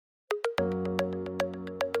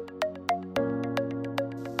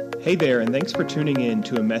Hey there, and thanks for tuning in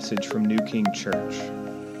to a message from New King Church.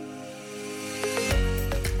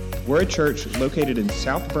 We're a church located in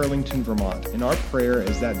South Burlington, Vermont, and our prayer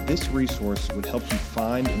is that this resource would help you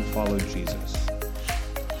find and follow Jesus.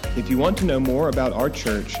 If you want to know more about our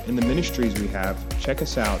church and the ministries we have, check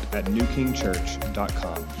us out at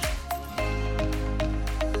newkingchurch.com.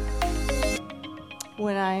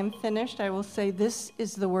 When I am finished, I will say, "This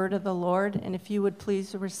is the word of the Lord," and if you would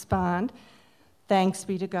please respond, "Thanks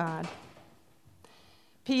be to God."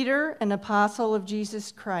 Peter, an apostle of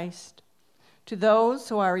Jesus Christ, to those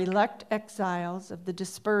who are elect exiles of the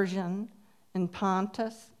dispersion in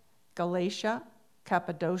Pontus, Galatia,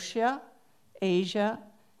 Cappadocia, Asia,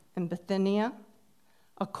 and Bithynia,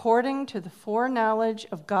 according to the foreknowledge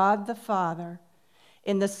of God the Father,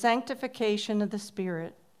 in the sanctification of the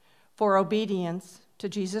Spirit, for obedience to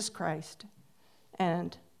Jesus Christ,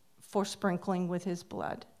 and for sprinkling with his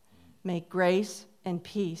blood. May grace and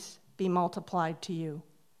peace be multiplied to you.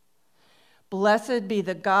 Blessed be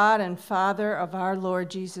the God and Father of our Lord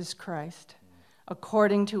Jesus Christ.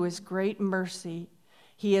 According to his great mercy,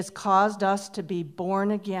 he has caused us to be born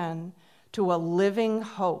again to a living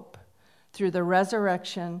hope through the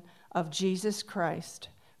resurrection of Jesus Christ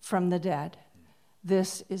from the dead.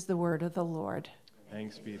 This is the word of the Lord.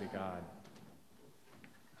 Thanks be to God.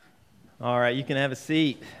 All right, you can have a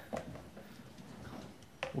seat.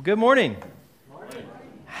 Well, good morning.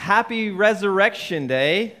 Happy Resurrection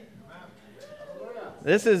Day.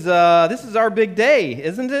 This is our big day,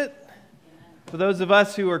 isn't it? For those of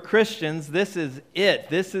us who are Christians, this is it.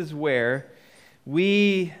 This is where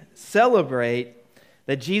we celebrate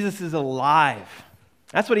that Jesus is alive.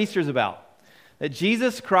 That's what Easter is about. That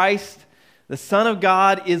Jesus Christ, the Son of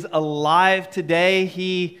God, is alive today.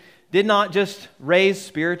 He did not just raise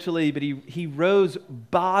spiritually, but he rose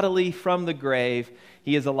bodily from the grave.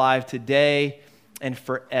 He is alive today and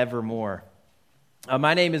forevermore.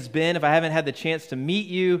 My name is Ben. If I haven't had the chance to meet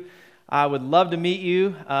you, I would love to meet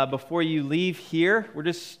you before you leave here. We're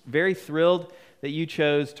just very thrilled that you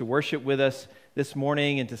chose to worship with us this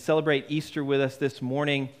morning and to celebrate Easter with us this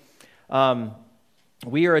morning.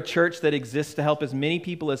 We are a church that exists to help as many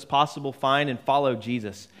people as possible find and follow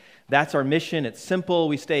Jesus. That's our mission. It's simple.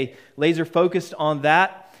 We stay laser focused on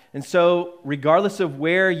that. And so, regardless of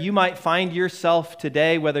where you might find yourself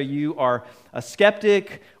today, whether you are a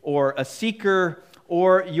skeptic or a seeker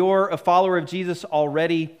or you're a follower of Jesus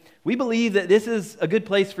already, we believe that this is a good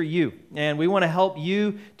place for you. And we want to help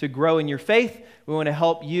you to grow in your faith. We want to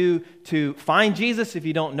help you to find Jesus if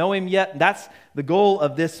you don't know him yet. That's the goal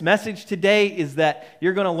of this message today, is that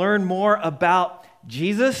you're going to learn more about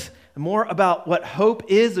Jesus, more about what hope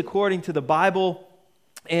is according to the Bible.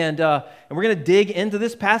 And we're going to dig into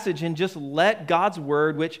this passage and just let God's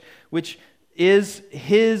word, which is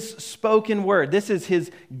his spoken word. This is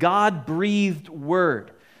his God-breathed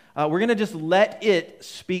word. We're going to just let it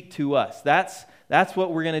speak to us. That's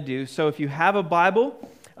what we're going to do. So if you have a Bible,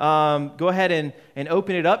 go ahead and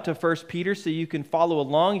open it up to 1 Peter so you can follow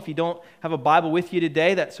along. If you don't have a Bible with you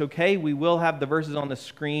today, that's okay. We will have the verses on the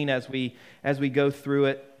screen as we go through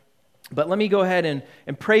it. But let me go ahead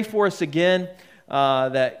and pray for us again,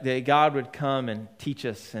 that God would come and teach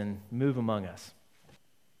us and move among us.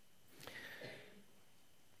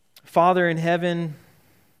 Father in heaven,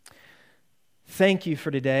 thank you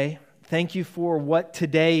for today. Thank you for what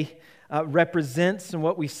today represents and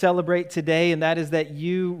what we celebrate today, and that is that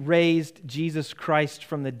you raised Jesus Christ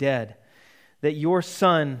from the dead, that your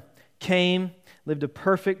Son came, lived a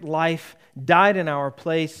perfect life, died in our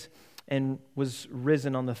place, and was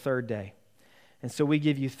risen on the third day. And so we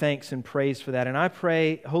give you thanks and praise for that. And I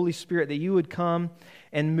pray, Holy Spirit, that you would come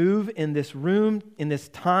and move in this room, in this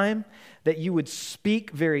time, that you would speak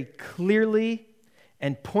very clearly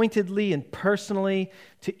and pointedly and personally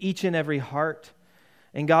to each and every heart.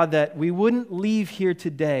 And God, that we wouldn't leave here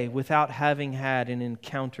today without having had an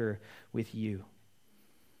encounter with you.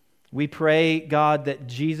 We pray, God, that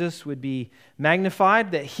Jesus would be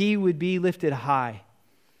magnified, that he would be lifted high.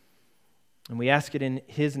 And we ask it in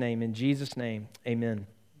his name, in Jesus' name, amen.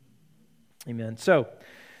 Amen. So,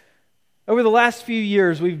 over the last few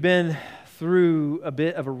years, we've been through a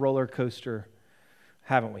bit of a roller coaster,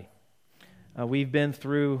 haven't we? We've been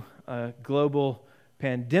through a global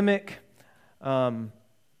pandemic and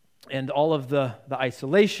all of the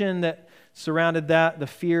isolation that surrounded that, the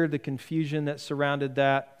fear, the confusion that surrounded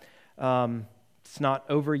that. It's not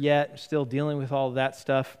over yet. Still dealing with all of that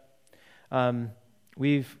stuff.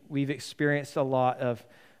 We've experienced a lot of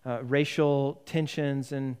racial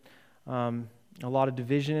tensions and a lot of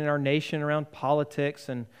division in our nation around politics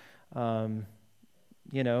and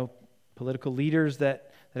political leaders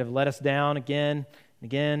that have let us down again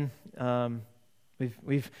Again,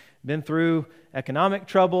 we've been through economic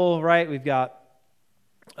trouble, right? We've got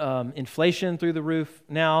inflation through the roof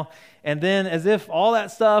now. And then as if all that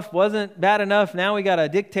stuff wasn't bad enough, now we got a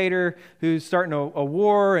dictator who's starting a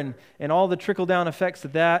war and all the trickle-down effects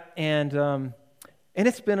of that. And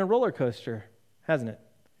it's been a roller coaster, hasn't it?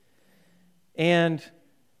 And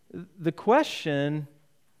the question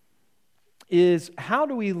is, how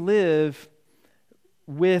do we live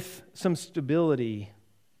with some stability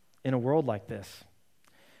in a world like this?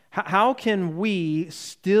 How can we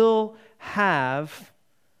still have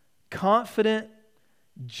confident,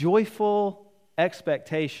 joyful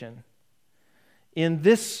expectation in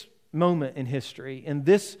this moment in history, in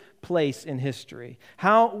this place in history?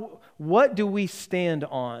 What do we stand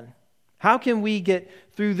on? How can we get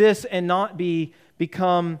through this and not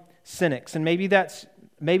become cynics? And maybe that's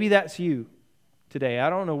you today. I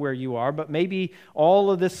don't know where you are, but maybe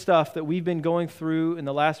all of this stuff that we've been going through in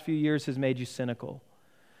the last few years has made you cynical.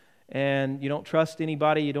 And you don't trust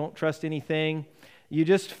anybody, you don't trust anything. You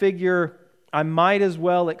just figure, I might as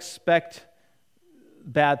well expect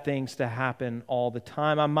bad things to happen all the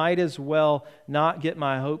time. I might as well not get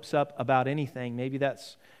my hopes up about anything. Maybe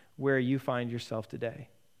that's where you find yourself today.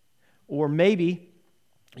 Or maybe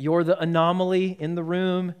you're the anomaly in the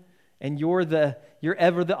room and you're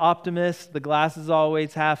ever the optimist. The glass is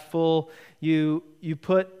always half full. You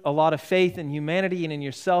put a lot of faith in humanity and in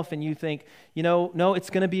yourself, and you think, no, it's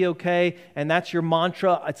going to be okay. And that's your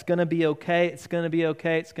mantra. It's going to be okay. It's going to be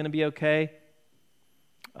okay. It's going to be okay.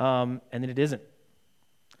 And then it isn't.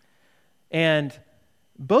 And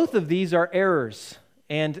both of these are errors.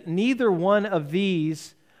 And neither one of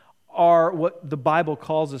these are what the Bible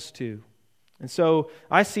calls us to. And so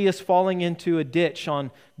I see us falling into a ditch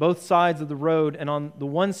on both sides of the road. And on the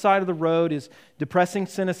one side of the road is depressing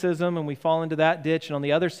cynicism, and we fall into that ditch. And on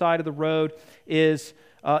the other side of the road is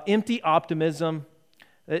empty optimism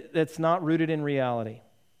that's not rooted in reality.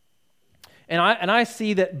 And I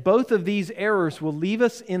see that both of these errors will leave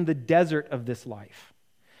us in the desert of this life.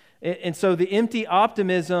 And so the empty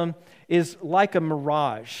optimism is like a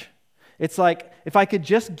mirage. It's like, if I could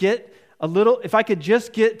just get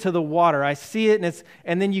to the water, I see it,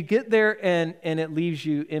 and then you get there and it leaves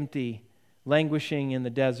you empty, languishing in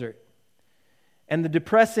the desert. And the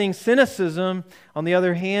depressing cynicism, on the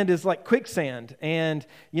other hand, is like quicksand. And,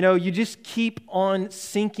 you just keep on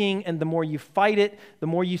sinking, and the more you fight it, the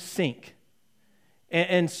more you sink.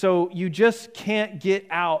 And so you just can't get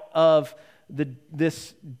out of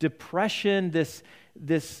this depression,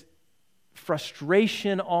 this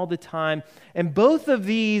frustration all the time. And both of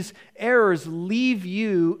these errors leave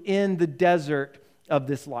you in the desert of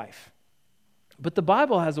this life. But the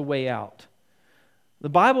Bible has a way out. The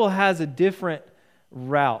Bible has a different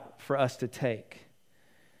route for us to take.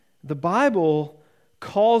 The Bible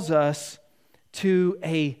calls us to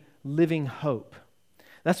a living hope.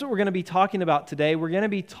 That's what we're going to be talking about today. We're going to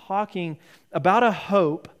be talking about a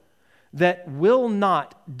hope that will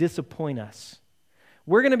not disappoint us.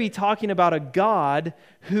 We're going to be talking about a God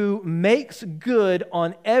who makes good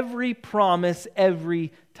on every promise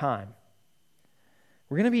every time.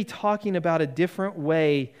 We're going to be talking about a different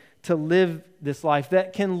way to live this life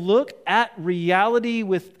that can look at reality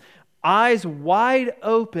with eyes wide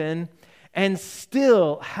open and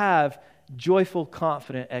still have joyful,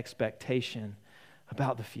 confident expectation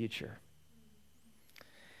about the future.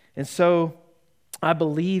 And so I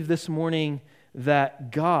believe this morning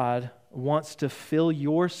that God wants to fill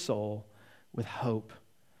your soul with hope.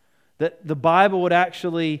 That the Bible would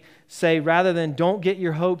actually say, rather than don't get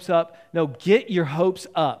your hopes up, no, get your hopes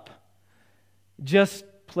up. Just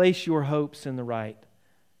place your hopes in the right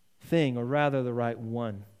thing, or rather the right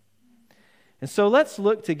one. And so let's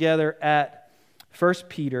look together at 1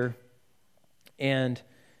 Peter and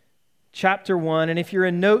chapter 1. And if you're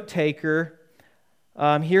a note taker,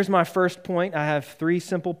 here's my first point. I have 3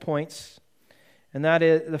 simple points. And that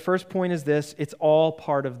is, the first point is this: it's all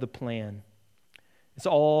part of the plan. It's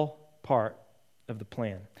all part of the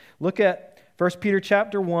plan. Look at 1 Peter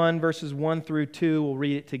chapter 1, verses 1 through 2. We'll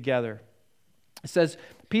read it together. It says,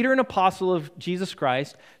 Peter, an apostle of Jesus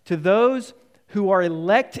Christ, to those who are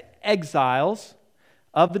elect exiles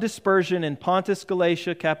of the dispersion in Pontus,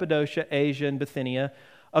 Galatia, Cappadocia, Asia, and Bithynia,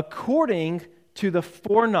 according to the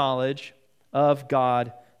foreknowledge of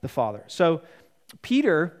God the Father. So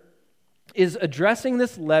Peter is addressing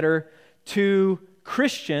this letter to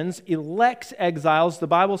Christians, elect exiles. The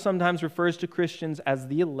Bible sometimes refers to Christians as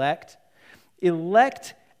the elect.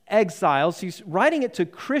 Elect exiles. He's writing it to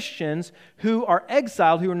Christians who are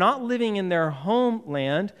exiled, who are not living in their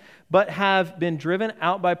homeland, but have been driven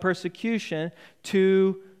out by persecution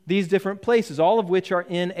to these different places, all of which are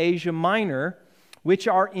in Asia Minor, which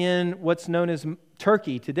are in what's known as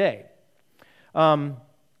Turkey today.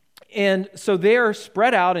 And so they are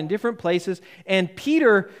spread out in different places, and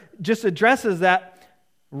Peter just addresses that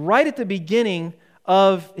right at the beginning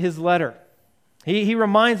of his letter. He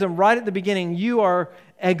reminds them right at the beginning, you are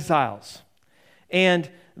exiles. And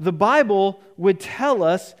the Bible would tell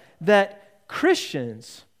us that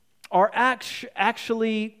Christians are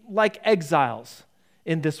actually like exiles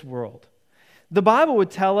in this world. The Bible would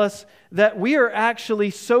tell us that we are actually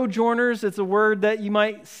sojourners. It's a word that you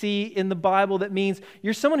might see in the Bible that means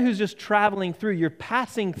you're someone who's just traveling through. You're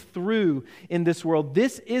passing through in this world.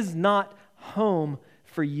 This is not home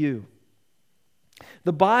for you.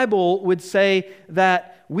 The Bible would say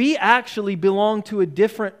that we actually belong to a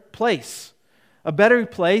different place, a better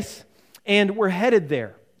place, and we're headed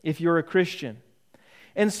there if you're a Christian.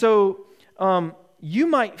 And so you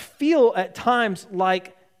might feel at times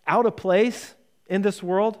like out of place in this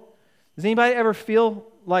world. Does anybody ever feel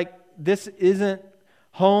like this isn't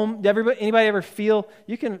home? Anybody ever feel,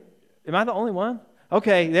 am I the only one?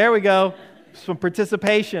 Okay, there we go. Some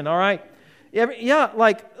participation, all right. Yeah,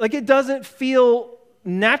 like it doesn't feel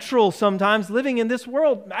natural sometimes living in this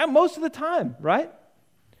world, most of the time, right?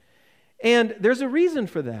 And there's a reason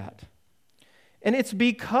for that. And it's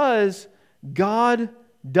because God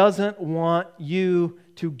doesn't want you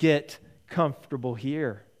to get comfortable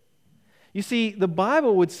here. You see, the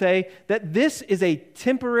Bible would say that this is a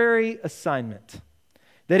temporary assignment,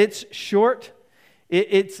 that it's short,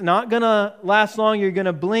 it's not going to last long, you're going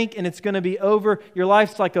to blink and it's going to be over. Your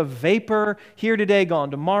life's like a vapor, here today, gone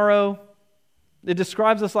tomorrow. It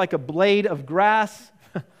describes us like a blade of grass.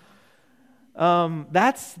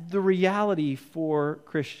 That's the reality for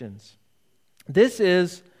Christians. This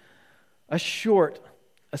is a short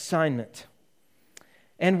assignment.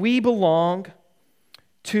 And we belong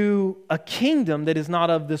to a kingdom that is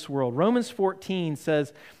not of this world. Romans 14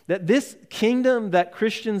 says that this kingdom that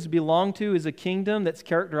Christians belong to is a kingdom that's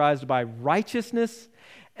characterized by righteousness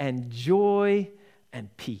and joy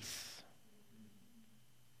and peace.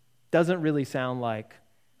 Doesn't really sound like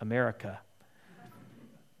America.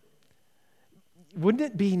 Wouldn't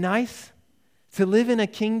it be nice to live in a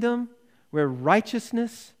kingdom where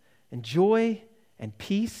righteousness and joy and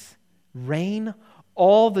peace reign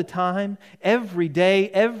all the time, every day,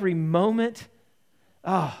 every moment?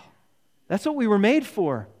 That's what we were made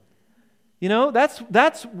for. You know,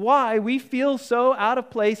 that's why we feel so out of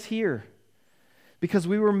place here, because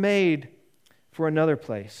we were made for another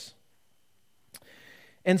place.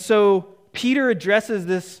 And so Peter addresses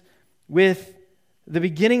this with the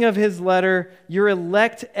beginning of his letter, you're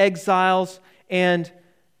elect exiles, and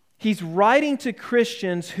he's writing to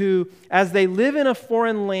Christians who, as they live in a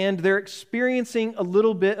foreign land, they're experiencing a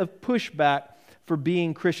little bit of pushback for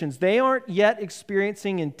being Christians. They aren't yet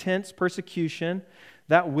experiencing intense persecution.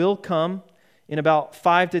 That will come in about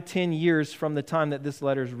 5 to 10 years from the time that this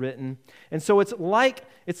letter is written. And so it's like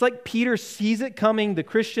Peter sees it coming. The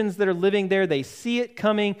Christians that are living there, they see it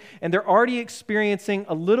coming, and they're already experiencing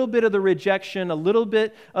a little bit of the rejection, a little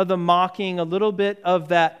bit of the mocking, a little bit of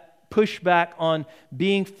that pushback on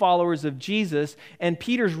being followers of Jesus. And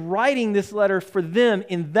Peter's writing this letter for them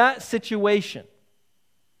in that situation,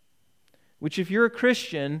 which, if you're a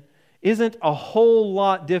Christian, isn't a whole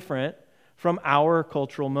lot different from our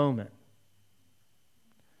cultural moment.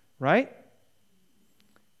 Right?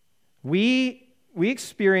 We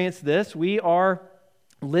experience this. We are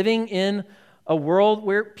living in a world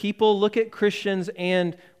where people look at Christians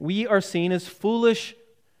and we are seen as foolish.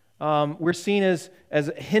 We're seen as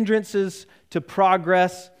hindrances to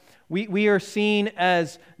progress. We are seen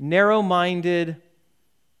as narrow-minded.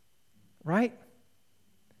 Right?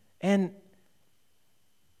 And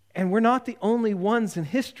we're not the only ones in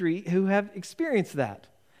history who have experienced that.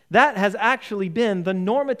 That has actually been the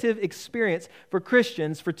normative experience for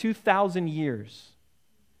Christians for 2,000 years.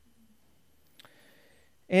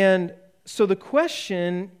 And so the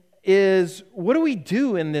question is, what do we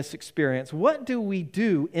do in this experience? What do we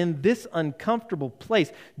do in this uncomfortable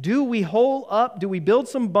place? Do we hole up? Do we build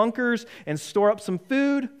some bunkers and store up some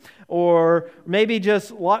food? Or maybe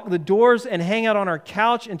just lock the doors and hang out on our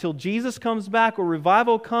couch until Jesus comes back or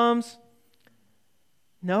revival comes?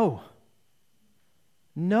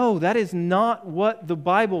 No, that is not what the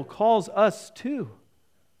Bible calls us to.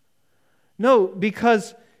 No,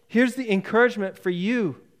 because here's the encouragement for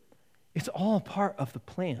you. It's all part of the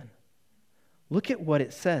plan. Look at what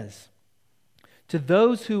it says. To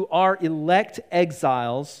those who are elect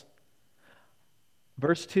exiles,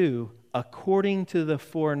 verse 2, according to the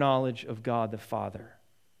foreknowledge of God the Father.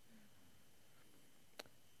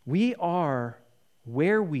 We are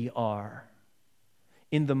where we are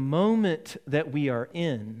in the moment that we are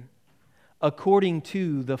in according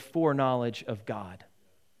to the foreknowledge of God.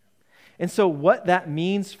 And so what that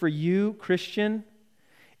means for you, Christian,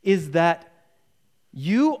 is that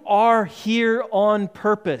you are here on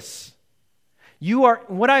purpose. You are,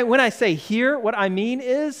 when I say here, what I mean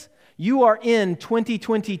is you are in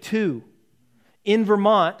 2022 in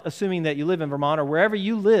Vermont, assuming that you live in Vermont or wherever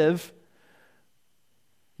you live.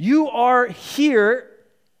 You are here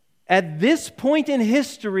at this point in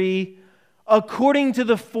history according to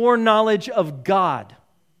the foreknowledge of God.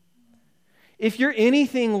 If you're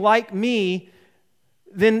anything like me,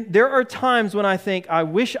 then there are times when I think, I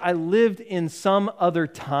wish I lived in some other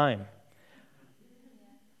time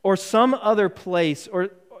or some other place.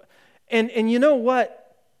 And you know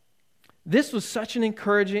what? This was such an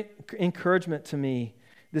encouragement to me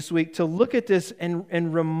this week to look at this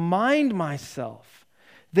and remind myself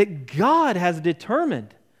that God has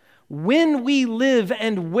determined when we live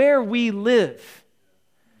and where we live.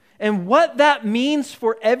 And what that means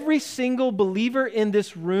for every single believer in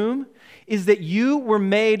this room is that you were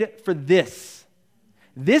made for this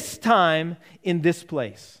time in this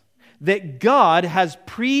place. That God has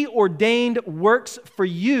preordained works for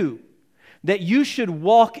you, that you should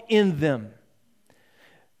walk in them.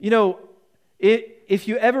 You know, if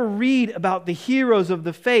you ever read about the heroes of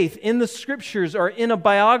the faith in the scriptures or in a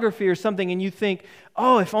biography or something, and you think,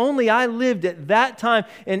 oh, if only I lived at that time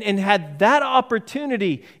and had that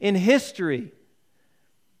opportunity in history.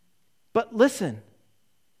 But listen,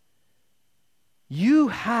 you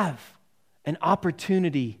have an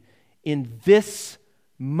opportunity in this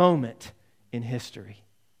moment in history.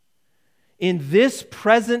 In this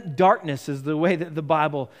present darkness is the way that the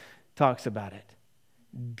Bible talks about it.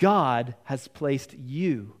 God has placed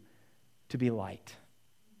you to be light.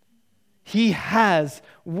 He has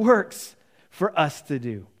works for us to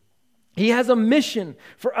do. He has a mission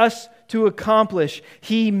for us to accomplish.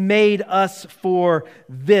 He made us for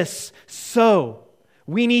this. So,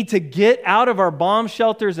 we need to get out of our bomb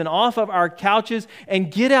shelters and off of our couches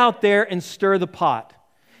and get out there and stir the pot.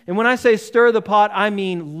 And when I say stir the pot, I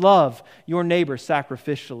mean love your neighbor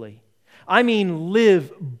sacrificially. I mean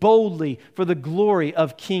live boldly for the glory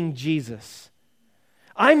of King Jesus.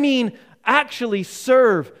 I mean actually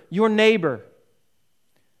serve your neighbor.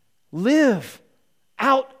 Live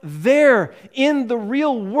out there in the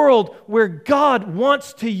real world where God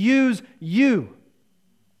wants to use you.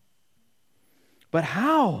 But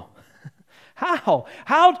how?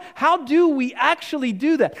 How do we actually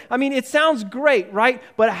do that? I mean, it sounds great, right?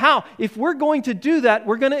 But how? If we're going to do that,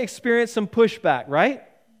 we're going to experience some pushback, right?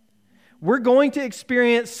 We're going to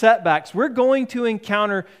experience setbacks. We're going to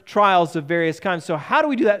encounter trials of various kinds. So how do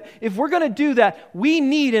we do that? If we're going to do that, we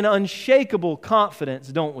need an unshakable confidence,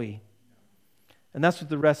 don't we? And that's what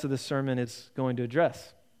the rest of the sermon is going to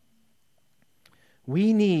address.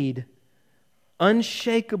 We need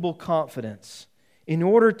unshakable confidence in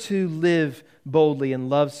order to live boldly and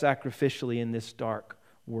love sacrificially in this dark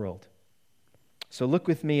world. So look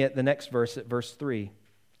with me at the next verse, at verse 3.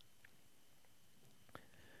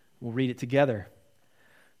 We'll read it together.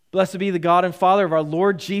 Blessed be the God and Father of our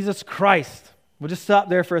Lord Jesus Christ. We'll just stop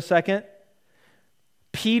there for a second.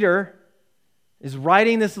 Peter is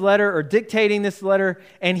writing this letter or dictating this letter,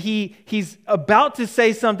 and he's about to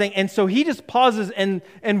say something, and so he just pauses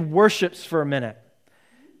and worships for a minute.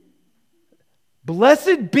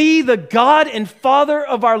 Blessed be the God and Father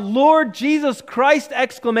of our Lord Jesus Christ!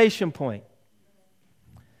 Exclamation point.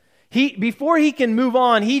 Before he can move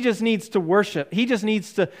on, he just needs to worship. He just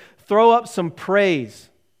needs to throw up some praise.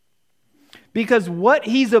 Because what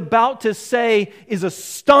he's about to say is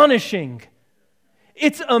astonishing.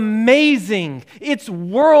 It's amazing. It's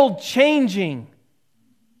world-changing.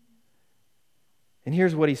 And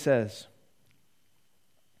here's what he says.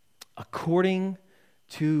 According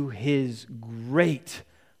to His great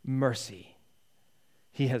mercy,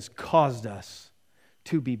 He has caused us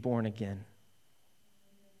to be born again.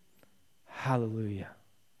 Hallelujah.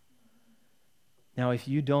 Now, if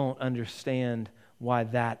you don't understand why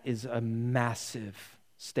that is a massive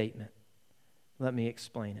statement, let me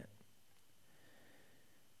explain it.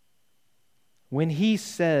 When he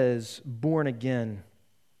says born again,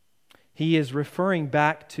 he is referring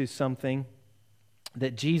back to something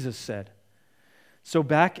that Jesus said. So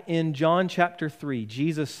back in John chapter 3,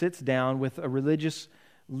 Jesus sits down with a religious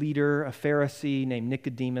leader, a Pharisee named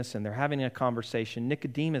Nicodemus, and they're having a conversation.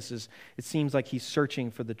 Nicodemus it seems like he's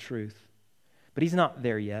searching for the truth, but he's not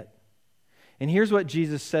there yet. And here's what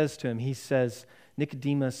Jesus says to him. He says,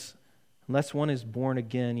 Nicodemus, unless one is born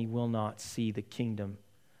again, he will not see the kingdom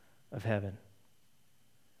of heaven.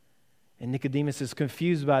 And Nicodemus is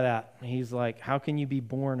confused by that. He's like, how can you be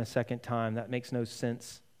born a second time? That makes no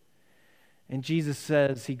sense. And Jesus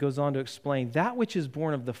says, he goes on to explain, that which is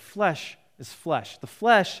born of the flesh is flesh. The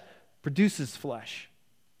flesh produces flesh.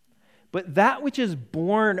 But that which is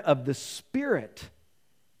born of the Spirit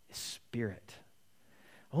is spirit.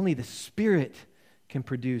 Only the Spirit can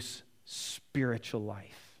produce spiritual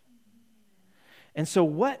life. And so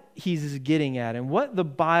what he's getting at and what the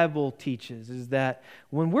Bible teaches is that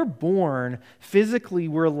when we're born, physically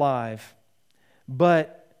we're alive,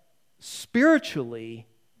 but spiritually,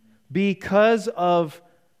 because of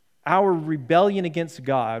our rebellion against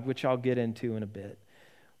God, which I'll get into in a bit,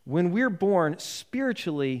 when we're born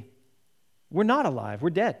spiritually, we're not alive, we're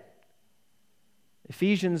dead.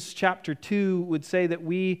 Ephesians chapter 2 would say that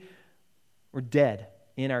we were dead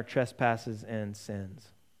in our trespasses and sins.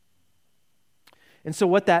 And so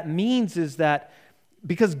what that means is that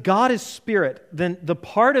because God is spirit, then the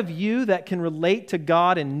part of you that can relate to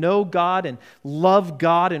God and know God and love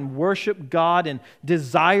God and worship God and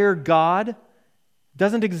desire God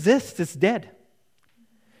doesn't exist. It's dead.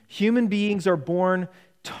 Human beings are born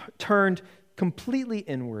turned completely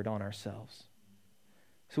inward on ourselves.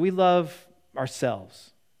 So we love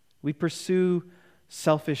ourselves. We pursue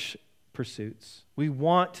selfish pursuits. We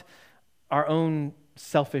want our own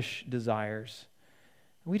selfish desires.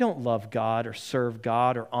 We don't love God or serve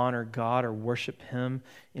God or honor God or worship Him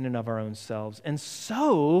in and of our own selves. And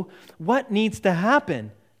so, what needs to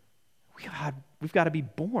happen? We've got to be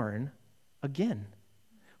born again.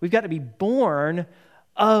 We've got to be born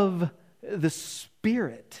of the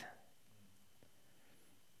Spirit.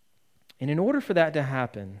 And in order for that to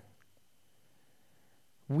happen,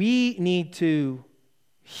 we need to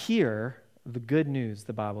hear the good news,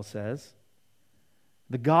 the Bible says.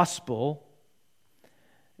 The gospel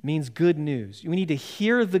means good news. We need to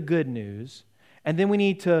hear the good news, and then we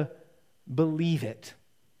need to believe it.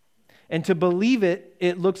 And to believe it,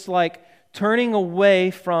 it looks like turning away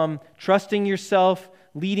from trusting yourself,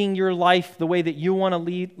 leading your life the way that you want to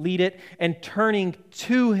lead it, and turning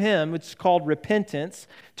to Him, which is called repentance,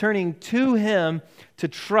 turning to Him to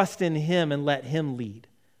trust in Him and let Him lead.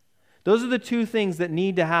 Those are the two things that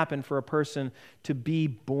need to happen for a person to be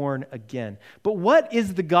born again. But what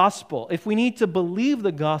is the gospel? If we need to believe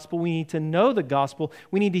the gospel, we need to know the gospel.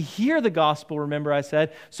 We need to hear the gospel, remember I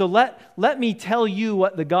said. So let me tell you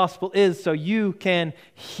what the gospel is so you can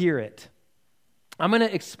hear it. I'm going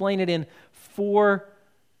to explain it in 4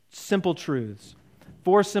 simple truths.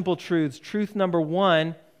 4 simple truths. Truth number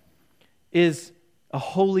 1 is a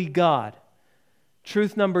holy God.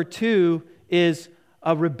 Truth number 2 is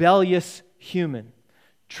a rebellious human.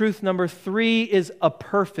 Truth number 3 is a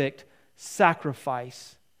perfect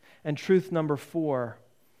sacrifice. And truth number 4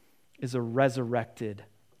 is a resurrected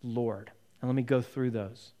Lord. And let me go through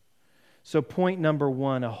those. So point number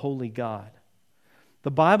 1, a holy God. The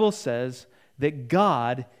Bible says that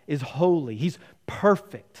God is holy. He's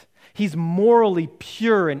perfect. He's morally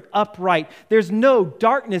pure and upright. There's no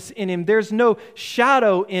darkness in Him. There's no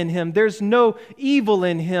shadow in Him. There's no evil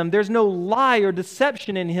in Him. There's no lie or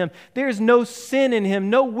deception in Him. There's no sin in Him,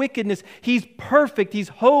 no wickedness. He's perfect. He's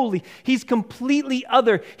holy. He's completely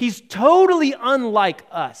other. He's totally unlike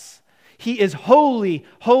us. He is holy,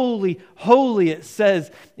 holy, holy, it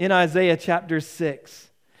says in Isaiah chapter 6.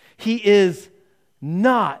 He is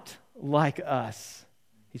not like us.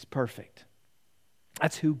 He's perfect.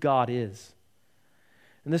 That's who God is.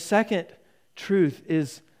 And the second truth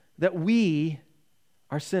is that we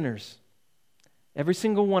are sinners. Every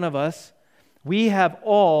single one of us, we have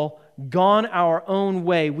all gone our own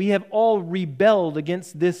way. We have all rebelled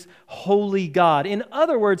against this holy God. In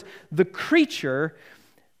other words, the creature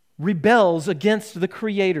rebels against the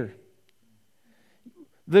Creator.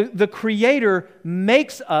 The Creator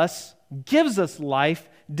makes us, gives us life,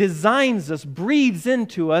 designs us, breathes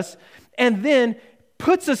into us, and then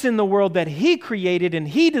puts us in the world that He created and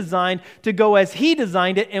He designed to go as He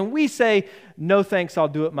designed it, and we say, no thanks, I'll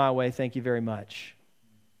do it my way, thank you very much.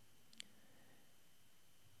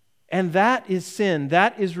 And that is sin,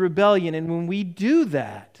 that is rebellion, and when we do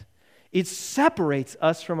that, it separates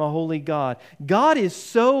us from a holy God. God is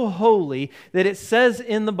so holy that it says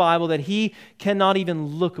in the Bible that He cannot even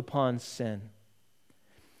look upon sin.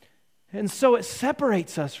 And so it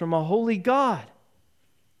separates us from a holy God.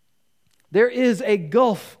 There is a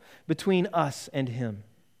gulf between us and Him.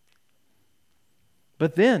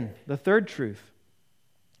 But then, the third truth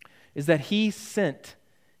is that He sent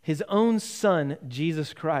His own Son,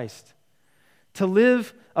 Jesus Christ, to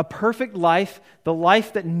live a perfect life, the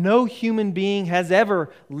life that no human being has ever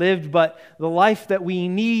lived, but the life that we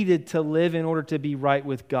needed to live in order to be right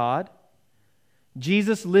with God.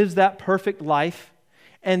 Jesus lives that perfect life.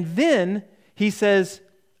 And then he says,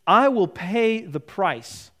 I will pay the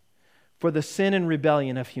price for the sin and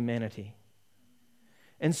rebellion of humanity.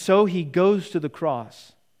 And so he goes to the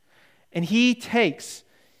cross. And he takes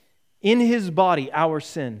in his body our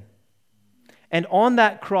sin. And on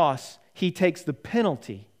that cross, he takes the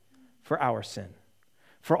penalty for our sin.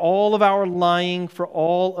 For all of our lying, for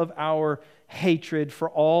all of our hatred, for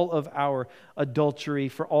all of our adultery,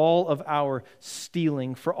 for all of our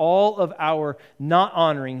stealing, for all of our not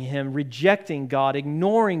honoring Him, rejecting God,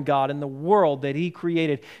 ignoring God and the world that He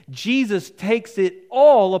created. Jesus takes it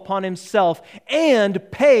all upon Himself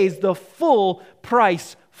and pays the full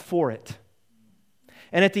price for it.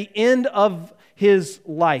 And at the end of His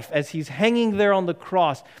life, as He's hanging there on the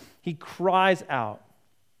cross, He cries out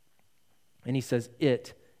and He says,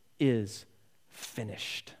 "It is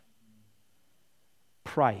finished."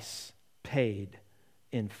 Price paid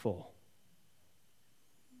in full.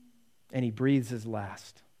 And He breathes His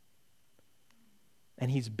last. And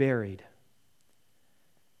He's buried.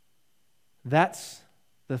 That's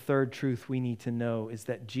the third truth we need to know, is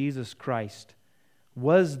that Jesus Christ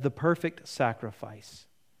was the perfect sacrifice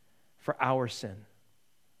for our sin.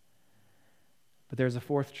 But there's a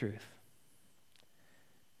fourth truth.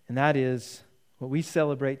 And that is what we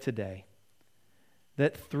celebrate today.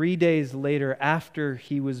 That 3 days later, after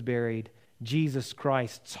He was buried, Jesus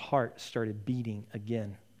Christ's heart started beating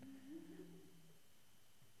again.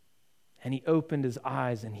 And He opened His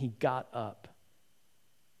eyes and He got up.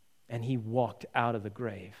 And He walked out of the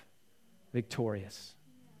grave victorious.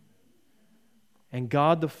 And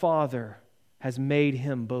God the Father has made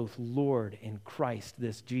Him both Lord and Christ,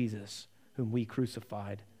 this Jesus whom we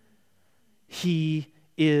crucified. He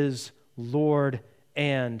is Lord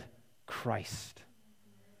and Christ.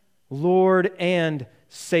 Lord and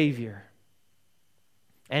Savior.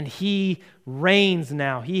 And He reigns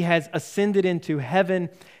now. He has ascended into heaven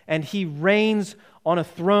and He reigns on a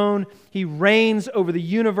throne. He reigns over the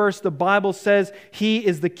universe. The Bible says He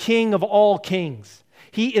is the King of all kings.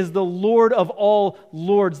 He is the Lord of all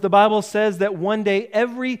lords. The Bible says that one day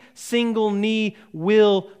every single knee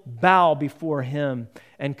will bow before Him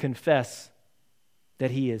and confess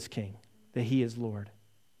that He is King, that He is Lord.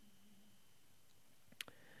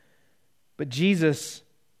 But Jesus,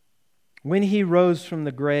 when He rose from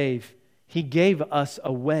the grave, He gave us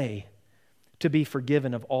a way to be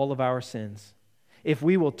forgiven of all of our sins. If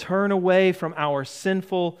we will turn away from our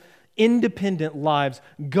sinful, independent lives,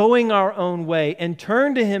 going our own way, and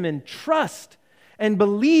turn to Him in trust and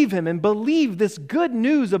believe Him and believe this good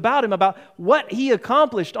news about Him, about what He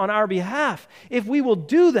accomplished on our behalf, if we will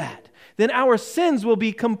do that, then our sins will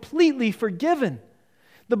be completely forgiven.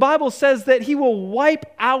 The Bible says that He will wipe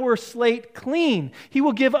our slate clean. He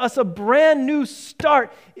will give us a brand new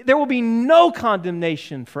start. There will be no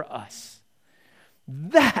condemnation for us.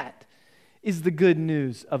 That is the good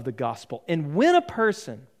news of the gospel. And when a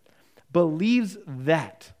person believes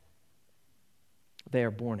that, they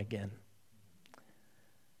are born again.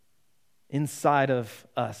 Inside of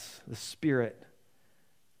us, the Spirit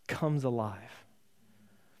comes alive.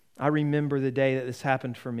 I remember the day that this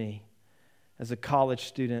happened for me. As a college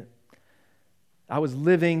student, I was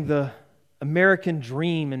living the American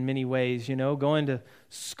dream in many ways, going to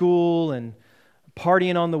school and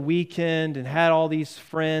partying on the weekend and had all these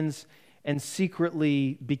friends, and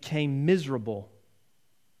secretly became miserable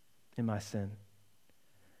in my sin.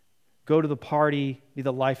 Go to the party, be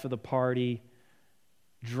the life of the party,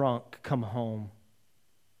 drunk, come home,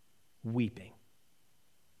 weeping,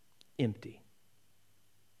 empty.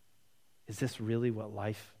 Is this really what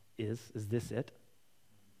life is? Is this it?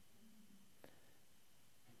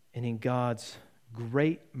 And in God's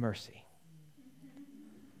great mercy,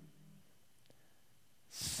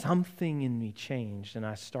 something in me changed and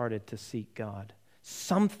I started to seek God.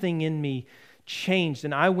 Something in me changed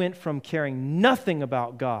and I went from caring nothing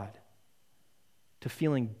about God to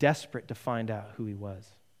feeling desperate to find out who He was.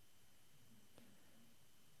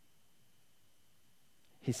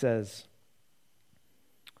 He says,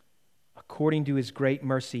 according to His great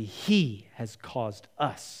mercy, He has caused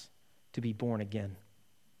us to be born again.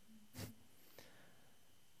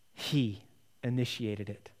 He initiated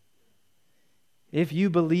it. If you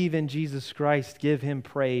believe in Jesus Christ, give Him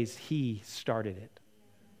praise. He started it.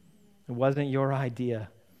 It wasn't your idea.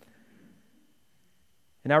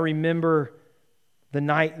 And I remember the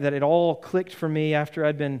night that it all clicked for me after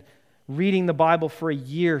I'd been reading the Bible for a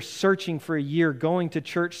year, searching for a year, going to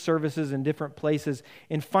church services in different places.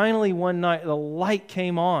 And finally one night, the light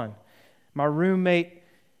came on. My roommate,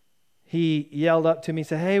 he yelled up to me,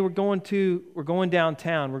 said, "Hey, we're going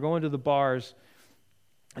downtown. We're going to the bars.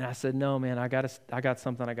 And I said, no, man, I got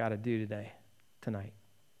something I got to do tonight.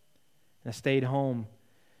 And I stayed home.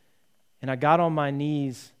 And I got on my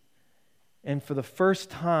knees. And for the first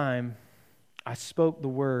time, I spoke the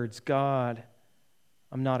words, God,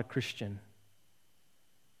 I'm not a Christian,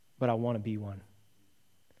 but I want to be one.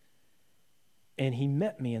 And He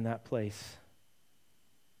met me in that place.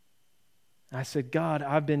 I said, God,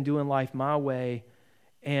 I've been doing life my way,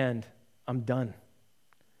 and I'm done.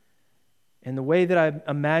 And the way that I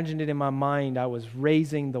imagined it in my mind, I was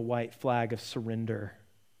raising the white flag of surrender,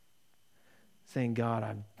 saying,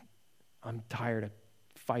 God, I'm tired of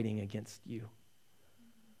fighting against you.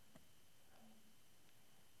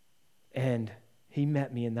 And He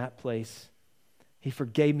met me in that place. He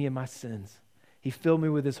forgave me of my sins. He filled me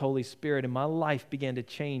with His Holy Spirit, and my life began to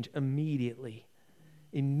change immediately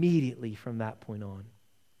from that point on.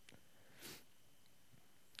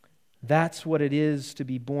 That's what it is to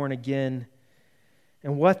be born again.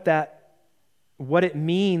 And what it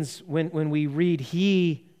means when we read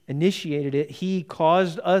He initiated it, He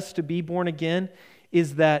caused us to be born again,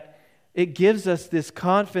 is that it gives us this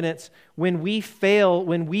confidence when we fail,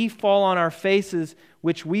 when we fall on our faces,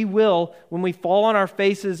 which we will, when we fall on our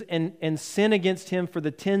faces and sin against Him for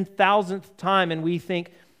the 10,000th time, and we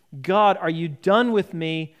think, God, are you done with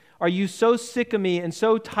me? Are you so sick of me and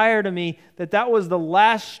so tired of me that was the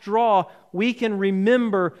last straw? We can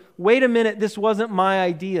remember, wait a minute, this wasn't my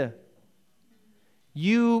idea.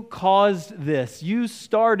 You caused this. You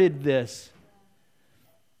started this.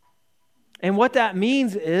 And what that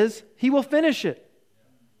means is He will finish it.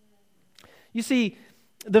 You see,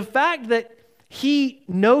 the fact that He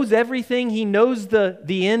knows everything, He knows the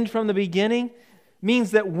end from the beginning,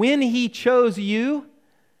 means that when He chose you,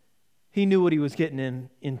 He knew what He was getting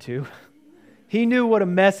into. He knew what a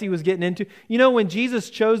mess He was getting into. You know, when Jesus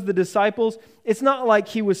chose the disciples, it's not like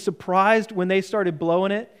He was surprised when they started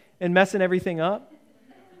blowing it and messing everything up.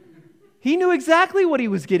 He knew exactly what He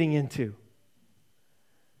was getting into.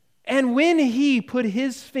 And when He put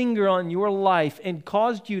His finger on your life and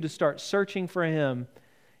caused you to start searching for Him,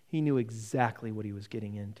 He knew exactly what He was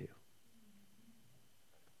getting into.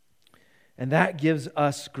 And that gives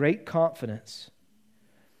us great confidence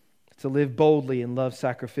to live boldly and love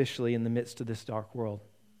sacrificially in the midst of this dark world.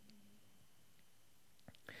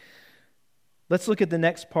 Let's look at the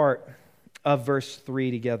next part of verse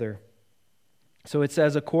 3 together. So it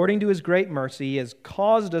says, according to His great mercy, He has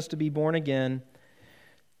caused us to be born again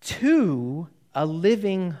to a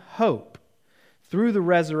living hope through the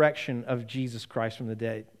resurrection of Jesus Christ from the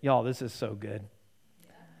dead. Y'all, this is so good.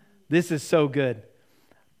 This is so good.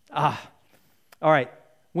 All right.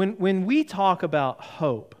 When we talk about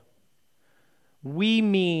hope, we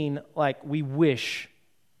mean like we wish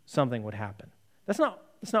something would happen. That's not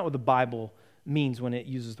what the Bible means when it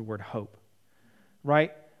uses the word hope,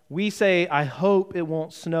 right? We say, I hope it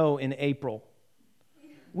won't snow in April.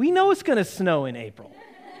 We know it's going to snow in April.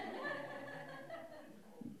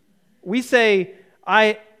 We say,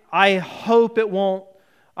 I hope it won't,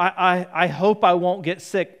 I hope I won't get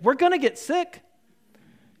sick. We're going to get sick.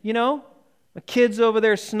 You know, the kid's over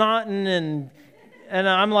there snotting and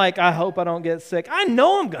I'm like, I hope I don't get sick. I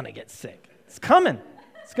know I'm going to get sick. It's coming.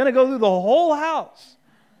 It's going to go through the whole house.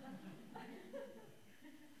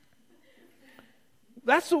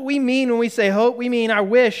 That's what we mean when we say hope. We mean I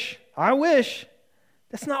wish. I wish.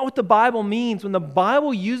 That's not what the Bible means. When the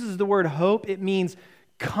Bible uses the word hope, it means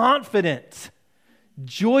confident,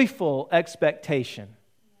 joyful expectation.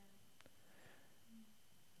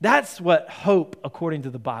 That's what hope, according to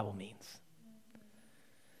the Bible, means.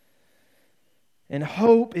 And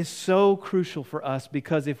hope is so crucial for us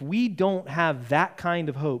because if we don't have that kind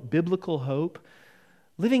of hope, biblical hope,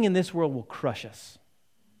 living in this world will crush us.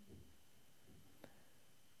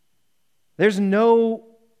 There's no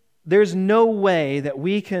way that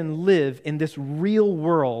we can live in this real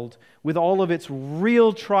world with all of its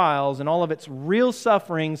real trials and all of its real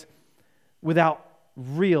sufferings without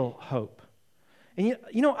real hope. And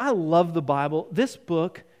you know, I love the Bible. This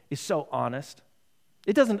book is so honest.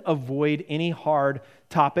 It doesn't avoid any hard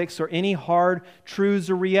topics or any hard truths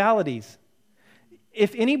or realities.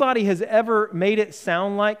 If anybody has ever made it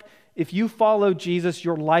sound like if you follow Jesus,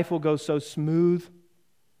 your life will go so smooth,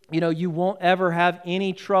 you know, you won't ever have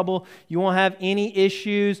any trouble, you won't have any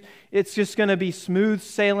issues, it's just going to be smooth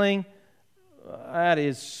sailing, that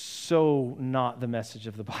is so not the message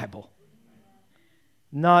of the Bible.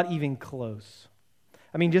 Not even close.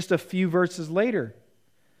 I mean, just a few verses later,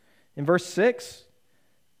 in verse 6,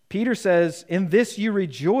 Peter says, in this you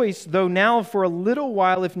rejoice, though now for a little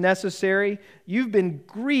while, if necessary, you've been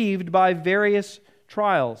grieved by various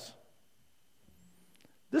trials.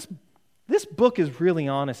 This this book is really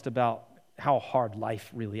honest about how hard life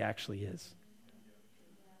really actually is.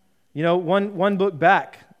 You know, one book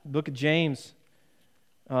back, book of James,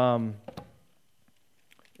 in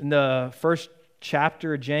the first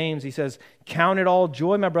chapter of James, he says, "Count it all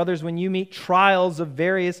joy, my brothers, when you meet trials of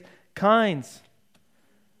various kinds."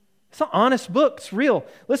 It's an honest book. It's real.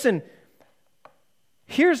 Listen,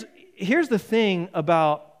 here's the thing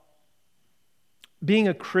about being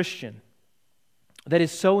a Christian that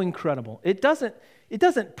is so incredible. It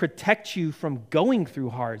doesn't protect you from going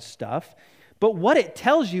through hard stuff, but what it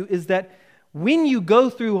tells you is that when you go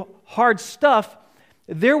through hard stuff,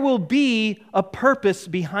 there will be a purpose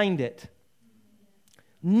behind it.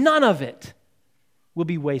 None of it will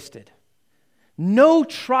be wasted. No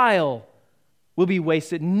trial will be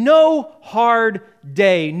wasted. No hard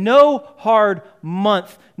day, no hard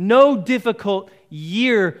month, no difficult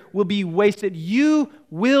year will be wasted. You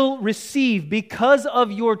will receive, because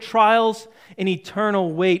of your trials, an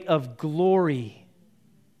eternal weight of glory.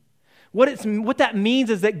 What that means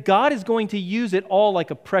is that God is going to use it all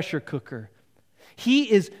like a pressure cooker.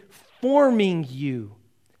 He is forming you.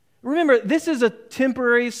 Remember, this is a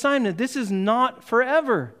temporary assignment. This is not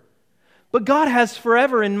forever. But God has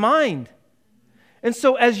forever in mind. And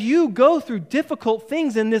so as you go through difficult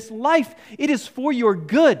things in this life, it is for your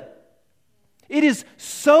good. It is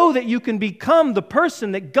so that you can become the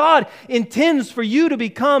person that God intends for you to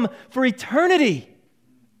become for eternity.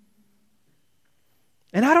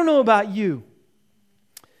 And I don't know about you,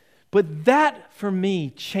 but that for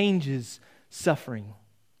me changes suffering.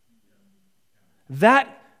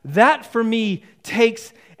 That for me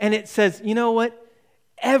takes and it says, you know what?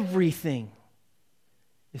 Everything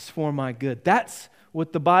is for my good. That's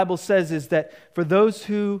what the Bible says, is that for those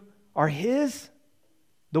who are His,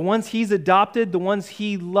 the ones He's adopted, the ones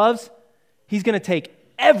He loves, He's going to take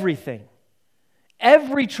everything,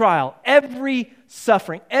 every trial, every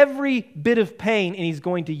suffering, every bit of pain, and He's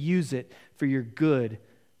going to use it for your good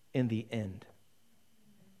in the end.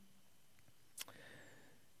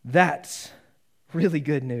 That's really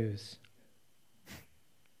good news.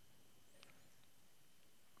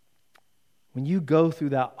 When you go through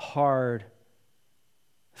that hard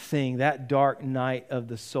thing, that dark night of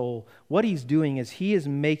the soul, what He's doing is He is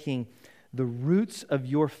making the roots of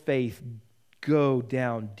your faith go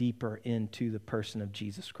down deeper into the person of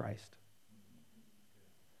Jesus Christ.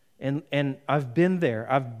 And I've been there.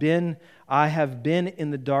 I have been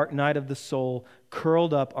in the dark night of the soul,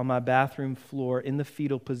 curled up on my bathroom floor in the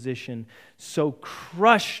fetal position, so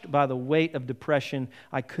crushed by the weight of depression,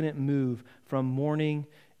 I couldn't move from morning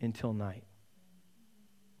until night.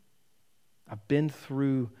 I've been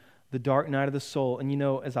through the dark night of the soul, and you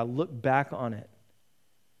know, as I look back on it,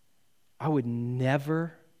 I would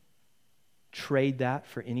never trade that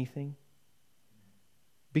for anything,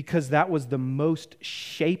 because that was the most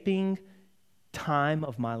shaping time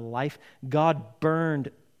of my life. God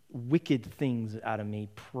burned wicked things out of me,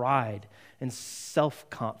 pride and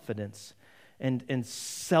self-confidence and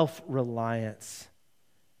self-reliance.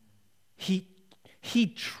 He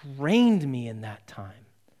trained me in that time.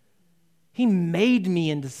 He made me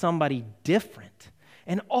into somebody different.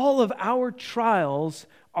 And all of our trials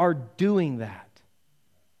are doing that.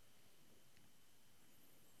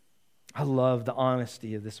 I love the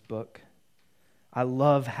honesty of this book. I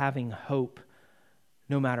love having hope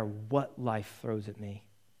no matter what life throws at me.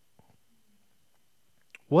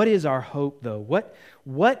 What is our hope, though?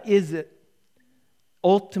 What is it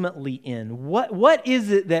ultimately in? What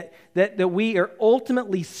is it that we are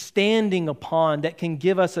ultimately standing upon that can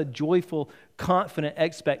give us a joyful, confident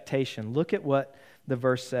expectation? Look at what the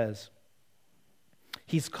verse says.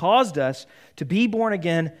 He's caused us to be born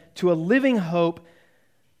again to a living hope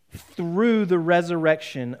through the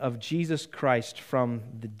resurrection of Jesus Christ from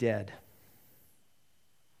the dead.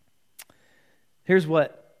 Here's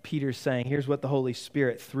what Peter's saying. Here's what the Holy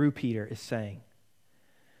Spirit through Peter is saying.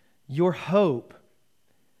 Your hope,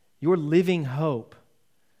 your living hope,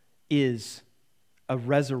 is a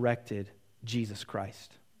resurrected Jesus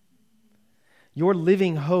Christ. Your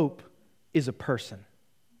living hope is a person.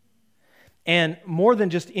 And more than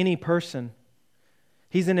just any person,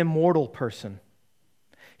 He's an immortal person.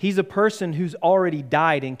 He's a person who's already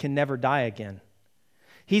died and can never die again.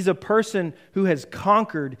 He's a person who has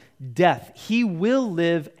conquered death. He will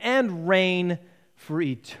live and reign for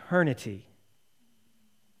eternity.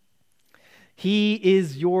 He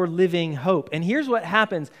is your living hope. And here's what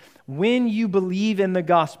happens when you believe in the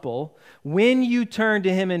gospel, when you turn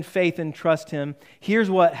to Him in faith and trust Him. Here's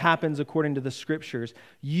what happens according to the Scriptures.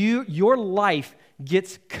 Your life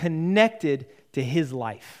gets connected to His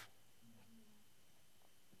life.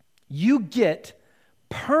 You get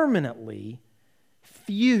permanently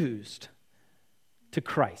fused to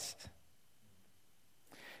Christ.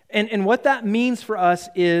 And what that means for us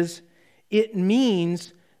is it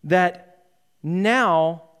means that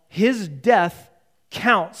now his death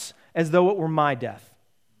counts as though it were my death.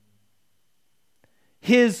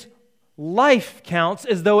 His life counts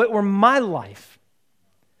as though it were my life.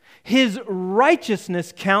 His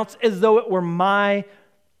righteousness counts as though it were my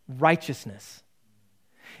righteousness.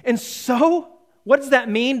 And so, what does that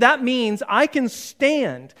mean? That means I can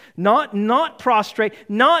stand, not prostrate,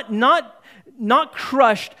 not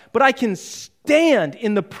crushed, but I can stand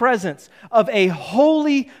in the presence of a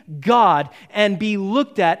holy God and be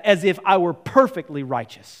looked at as if I were perfectly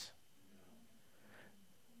righteous.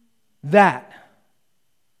 That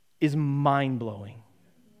is mind-blowing.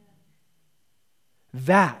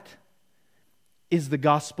 That is the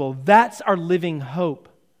gospel. That's our living hope.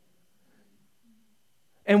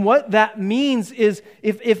 And what that means is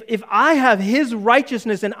if I have his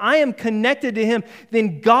righteousness and I am connected to him,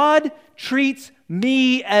 then God treats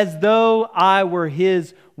me as though I were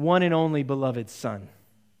his one and only beloved son.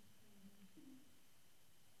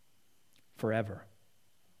 Forever.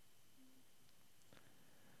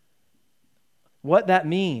 What that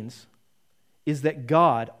means is that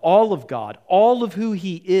God, all of who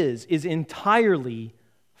he is entirely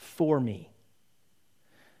for me.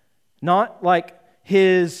 Not like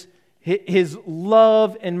his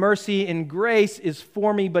love and mercy and grace is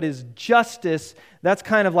for me, but his justice, that's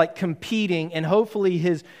kind of like competing, and hopefully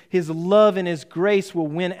his love and his grace will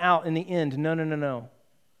win out in the end. No.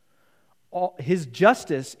 His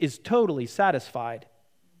justice is totally satisfied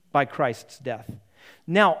by Christ's death.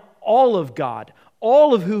 Now, all of God,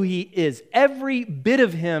 all of who he is, every bit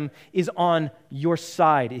of him is on your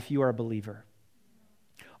side if you are a believer.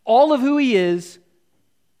 All of who he is,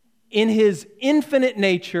 in his infinite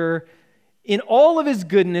nature, in all of his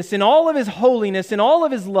goodness, in all of his holiness, in all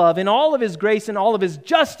of his love, in all of his grace, in all of his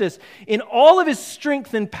justice, in all of his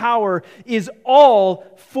strength and power, is all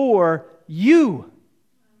for you.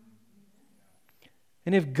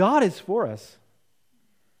 And if God is for us,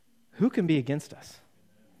 who can be against us?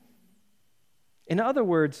 In other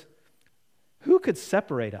words, who could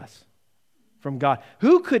separate us from God?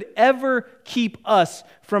 Who could ever keep us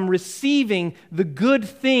from receiving the good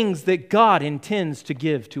things that God intends to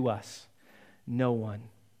give to us? No one.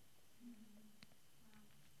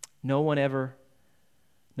 No one ever.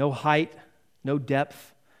 No height, no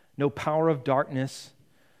depth, no power of darkness,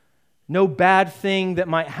 no bad thing that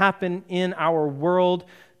might happen in our world.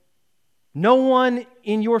 No one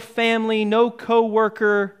in your family, no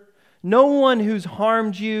coworker, no one who's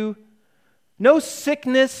harmed you, no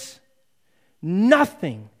sickness,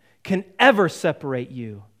 nothing can ever separate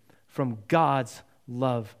you from God's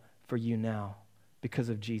love for you now because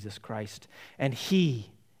of Jesus Christ. And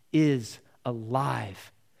he is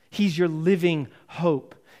alive. He's your living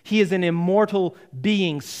hope. He is an immortal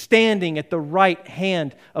being standing at the right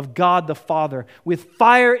hand of God the Father with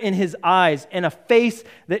fire in his eyes and a face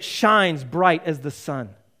that shines bright as the sun.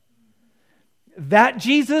 That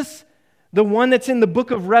Jesus, the one that's in the book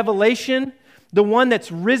of Revelation, the one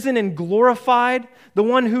that's risen and glorified, the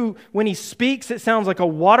one who, when he speaks, it sounds like a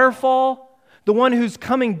waterfall, the one who's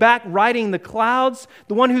coming back riding the clouds,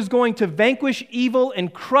 the one who's going to vanquish evil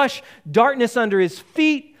and crush darkness under his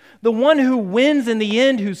feet, the one who wins in the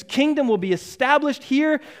end, whose kingdom will be established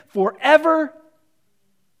here forever.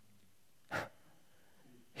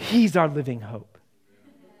 He's our living hope.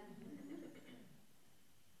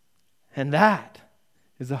 And that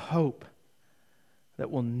is a hope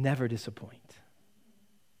that will never disappoint.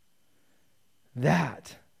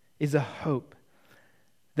 That is a hope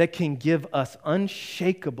that can give us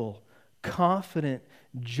unshakable, confident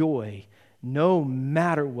joy no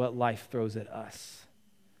matter what life throws at us.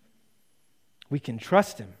 We can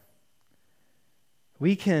trust him.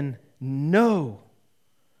 We can know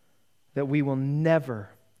that we will never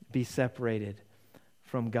be separated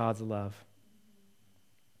from God's love.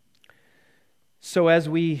 So as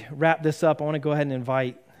we wrap this up, I want to go ahead and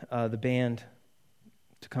invite the band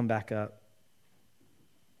to come back up.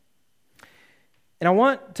 And I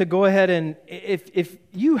want to go ahead and, if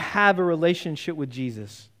you have a relationship with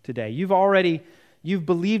Jesus today, you've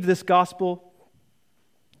believed this gospel,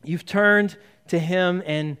 you've turned to him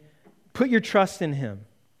and put your trust in him,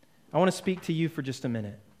 I want to speak to you for just a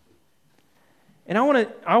minute. And I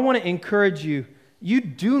want to encourage you, you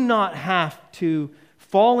do not have to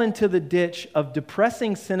fall into the ditch of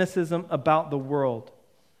depressing cynicism about the world.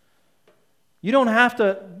 You don't have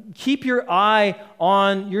to keep your eye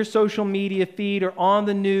on your social media feed or on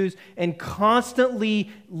the news and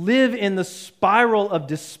constantly live in the spiral of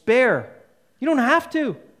despair. You don't have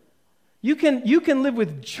to. You can live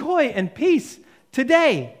with joy and peace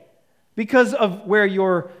today because of where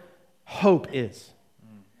your hope is.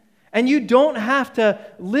 And you don't have to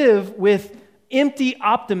live with empty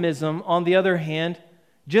optimism, on the other hand,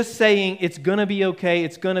 just saying it's going to be okay,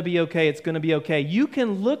 it's going to be okay, it's going to be okay. You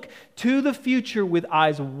can look to the future with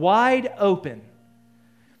eyes wide open,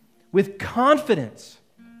 with confidence,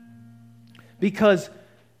 because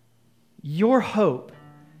your hope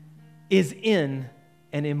is in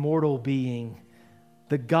an immortal being,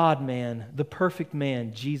 the God-man, the perfect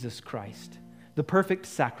man, Jesus Christ, the perfect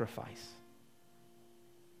sacrifice.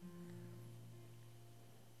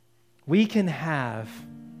 We can have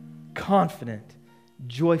confident,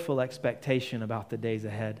 joyful expectation about the days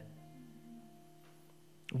ahead.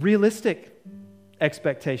 Realistic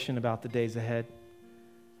expectation about the days ahead.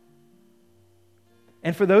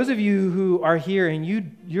 And for those of you who are here and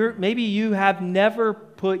maybe you have never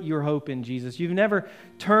put your hope in Jesus, you've never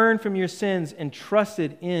turned from your sins and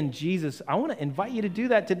trusted in Jesus, I want to invite you to do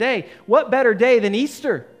that today. What better day than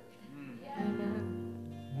Easter?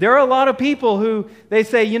 There are a lot of people who, they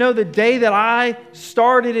say, the day that I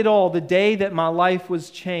started it all, the day that my life was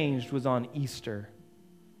changed was on Easter.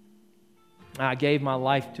 I gave my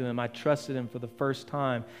life to Him. I trusted Him for the first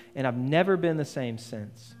time, and I've never been the same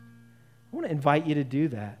since. I want to invite you to do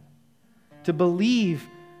that, to believe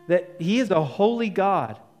that He is a holy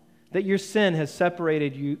God, that your sin has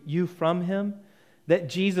separated you from Him, that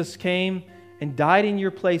Jesus came and died in your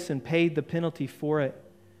place and paid the penalty for it,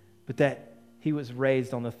 but that He was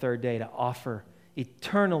raised on the third day to offer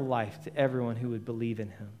eternal life to everyone who would believe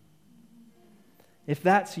in Him. If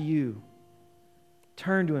that's you,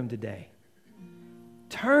 turn to Him today.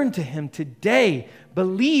 Turn to Him today.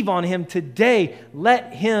 Believe on Him today.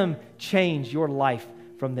 Let Him change your life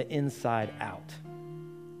from the inside out.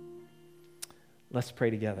 Let's pray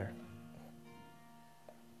together.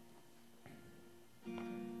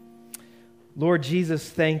 Lord Jesus,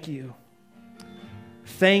 thank you.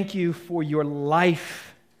 Thank you for your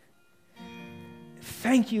life.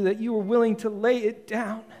 Thank you that you were willing to lay it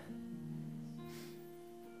down.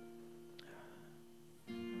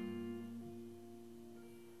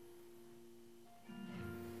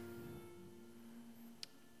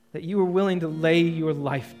 That you were willing to lay your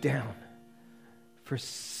life down for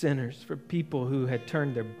sinners, for people who had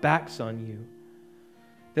turned their backs on you.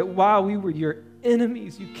 That while we were your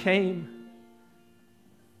enemies, you came.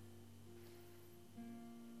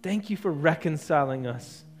 Thank you for reconciling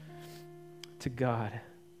us to God,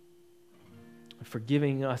 for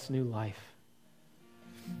giving us new life.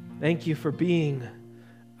 Thank you for being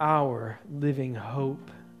our living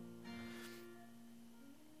hope.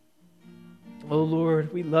 Oh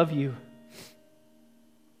Lord, we love you.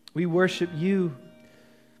 We worship you.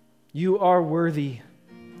 You are worthy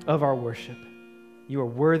of our worship. You are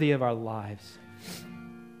worthy of our lives.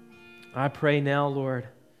 I pray now, Lord,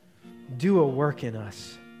 do a work in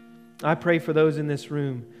us. I pray for those in this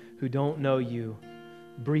room who don't know you.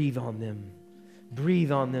 Breathe on them.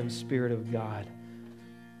 Breathe on them, Spirit of God.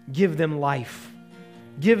 Give them life.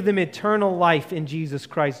 Give them eternal life in Jesus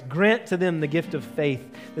Christ. Grant to them the gift of faith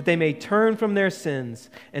that they may turn from their sins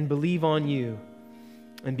and believe on you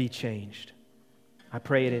and be changed. I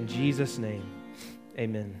pray it in Jesus' name.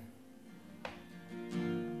 Amen.